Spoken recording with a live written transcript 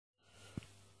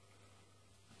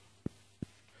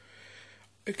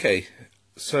Okay,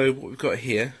 so what we've got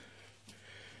here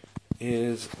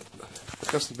is a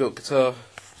custom built guitar.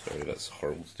 Sorry, that's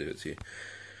horrible to do it to you.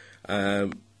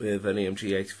 With an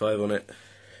EMG 85 on it.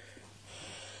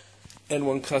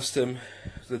 N1 custom,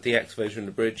 the D-Activator in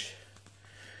the bridge.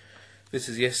 This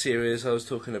is the S series I was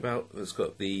talking about. It's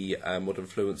got the modern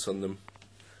Fluence on them.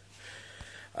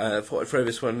 I thought I'd throw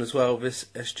this one as well. This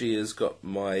SG has got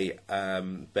my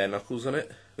bare knuckles on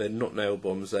it. They're not nail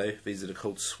bombs though. These are the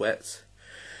cold sweats.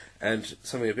 And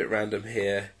something a bit random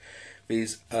here.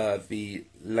 These are the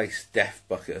lace death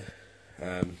bucker.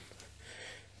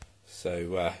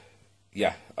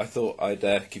 Yeah, I thought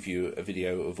I'd give you a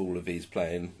video of all of these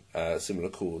playing similar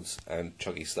chords and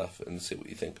chuggy stuff and see what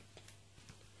you think.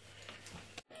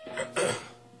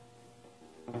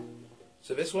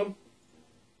 So this one,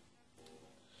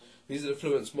 these are the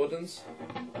Fluence Moderns.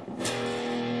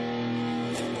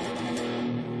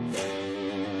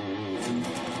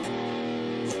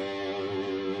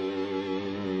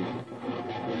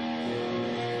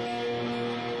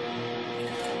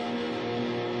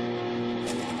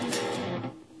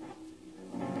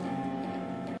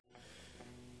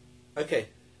 Okay,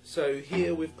 so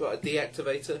here we've got a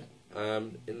D-Activator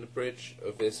in the bridge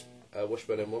of this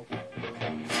Fishman M1.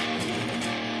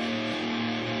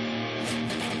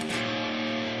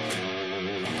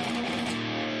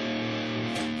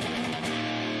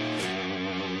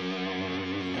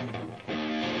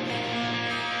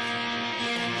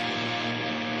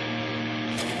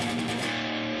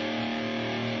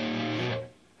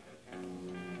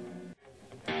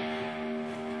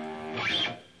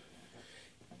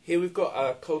 Here we've got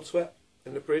a cold sweat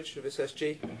in the bridge of this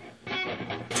SG.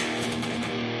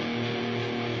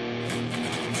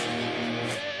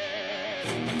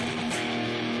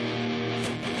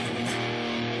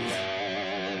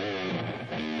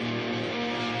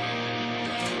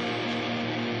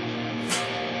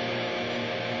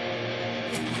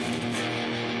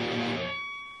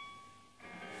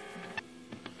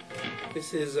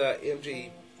 This is EMG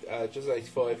just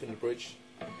 85 in the bridge.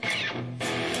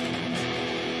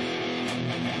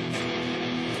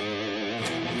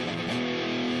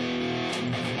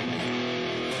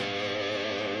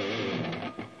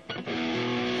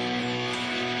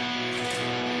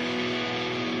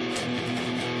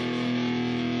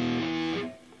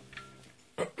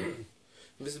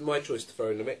 This is my choice to throw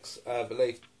in the mix.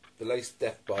 The lace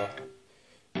death bar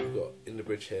we've got in the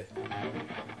bridge here.